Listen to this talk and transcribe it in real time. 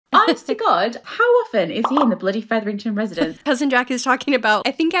honest to God, how often is he in the bloody Featherington residence? Cousin Jack is talking about,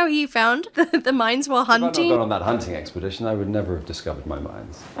 I think, how he found the mines while hunting. If I'd not gone on that hunting expedition, I would never have discovered my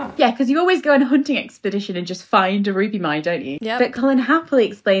mines. Yeah, because you always go on a hunting expedition and just find a ruby mine, don't you? Yep. But Colin happily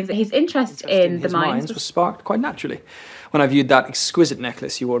explains that his interest in the his mines was sparked quite naturally when I viewed that exquisite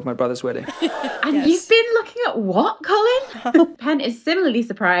necklace you wore at my brother's wedding. And Yes. you've been looking at what, Colin? Pen is similarly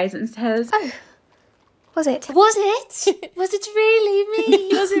surprised and says, Oh, was it? Was it? Was it really me?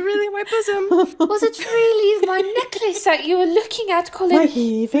 Was it really my bosom? Was it really my necklace that you were looking at, Colin? My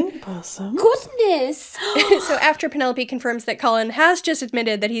heaving bosom. Goodness. So after Penelope confirms that Colin has just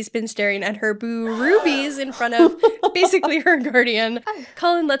admitted that he's been staring at her boo rubies in front of basically her guardian,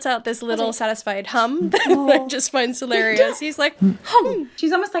 Colin lets out this little satisfied hum that I just finds hilarious. He's like, hum.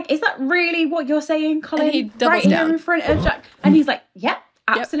 she's almost like, is that really what you're saying, Colin? And he doubles right down. here in front of Jack. And he's like, yep.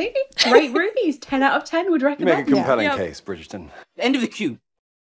 Absolutely. Great rubies. 10 out of 10 would You make a recommend. compelling Yeah. case, Bridgerton. End of the queue.